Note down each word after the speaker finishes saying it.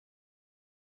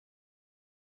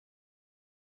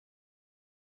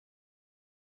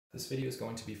This video is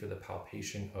going to be for the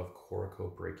palpation of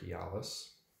coracobrachialis.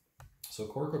 So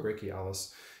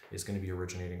coracobrachialis is going to be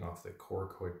originating off the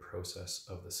coracoid process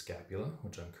of the scapula,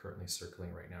 which I'm currently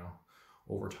circling right now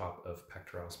over top of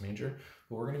pectoralis major.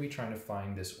 But we're going to be trying to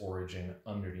find this origin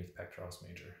underneath pectoralis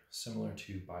major, similar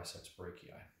to biceps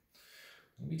brachii.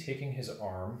 I'm going to be taking his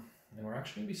arm, and we're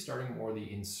actually going to be starting more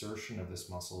the insertion of this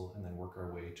muscle and then work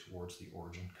our way towards the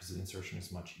origin because the insertion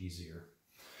is much easier.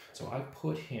 So I've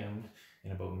put him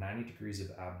in about 90 degrees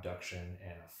of abduction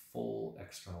and a full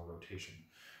external rotation,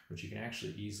 which you can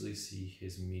actually easily see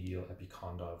his medial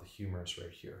epiconda of the humerus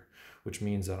right here, which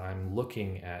means that I'm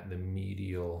looking at the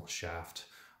medial shaft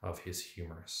of his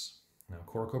humerus. Now,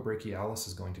 coracobrachialis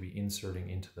is going to be inserting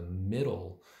into the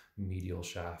middle medial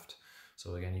shaft.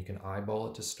 So again, you can eyeball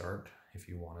it to start if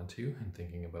you wanted to, and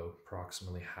thinking about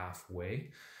approximately halfway.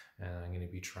 And I'm going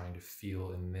to be trying to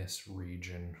feel in this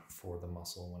region for the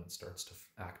muscle when it starts to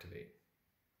activate.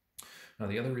 Now,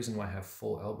 the other reason why I have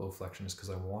full elbow flexion is because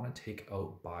I want to take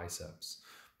out biceps.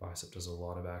 Bicep does a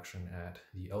lot of action at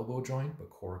the elbow joint,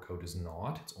 but coraco does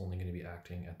not. It's only going to be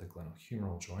acting at the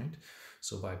glenohumeral joint.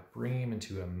 So by bringing him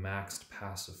into a maxed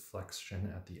passive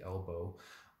flexion at the elbow,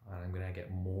 I'm going to get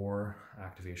more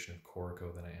activation of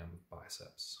coraco than I am of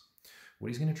biceps. What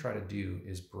he's going to try to do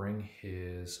is bring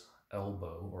his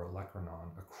elbow or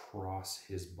olecranon across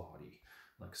his body,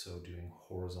 like so, doing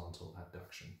horizontal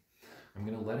adduction. I'm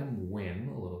going to let him win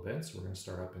a little bit, so we're going to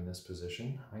start up in this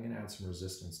position. I'm going to add some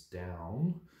resistance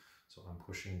down, so I'm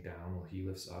pushing down while he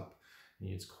lifts up. And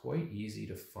it's quite easy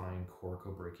to find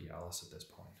coracobrachialis at this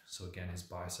point. So again, his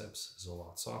biceps is a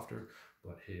lot softer,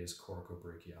 but his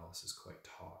coracobrachialis is quite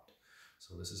taut.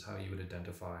 So this is how you would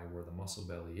identify where the muscle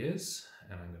belly is,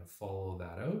 and I'm going to follow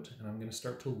that out, and I'm going to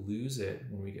start to lose it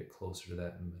when we get closer to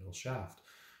that middle shaft.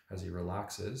 As he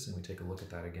relaxes, and we take a look at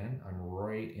that again, I'm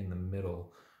right in the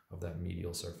middle of that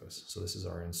medial surface. So this is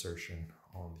our insertion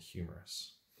on the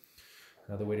humerus.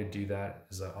 Another way to do that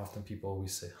is that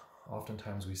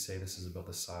oftentimes we say this is about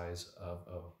the size of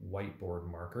a whiteboard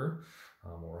marker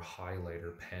or a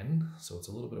highlighter pen. So it's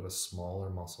a little bit of a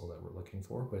smaller muscle that we're looking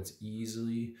for, but it's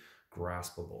easily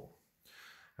graspable.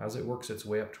 As it works its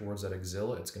way up towards that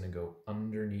axilla, it's going to go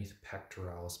underneath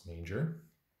pectoralis major.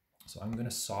 So I'm going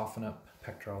to soften up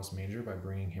pectoralis major by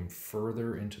bringing him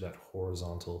further into that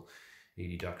horizontal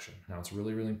adduction. Now, it's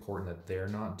really, really important that they're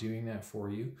not doing that for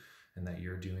you and that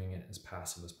you're doing it as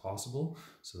passive as possible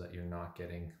so that you're not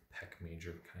getting pec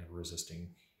major kind of resisting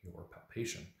your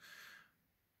palpation.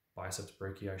 Biceps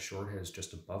brachii short hair is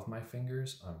just above my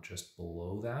fingers. I'm just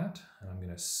below that, and I'm going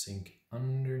to sink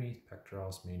underneath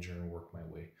pectoralis major and work my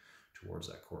way towards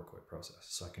that coracoid process.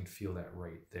 So I can feel that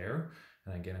right there.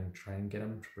 And again, I'm trying to get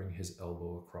him to bring his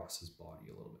elbow across his body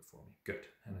a little bit for me. Good.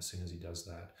 And as soon as he does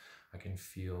that, I can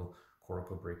feel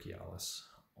coracobrachialis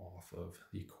off of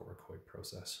the coracoid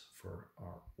process for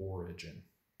our origin.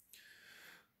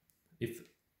 If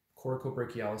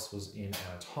coracobrachialis was in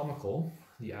anatomical,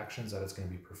 the actions that it's going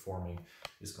to be performing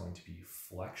is going to be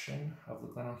flexion of the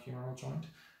glenohumeral joint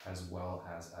as well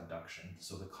as adduction.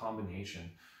 So the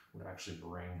combination would actually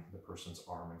bring the person's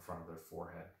arm in front of their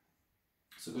forehead.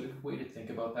 So a good way to think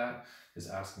about that is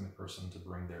asking the person to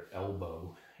bring their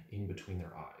elbow in between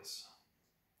their eyes.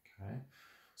 Okay,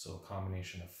 so a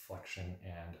combination of flexion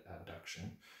and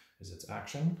adduction is its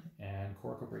action, and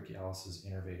coracobrachialis is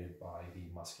innervated by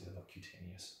the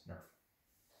musculocutaneous nerve.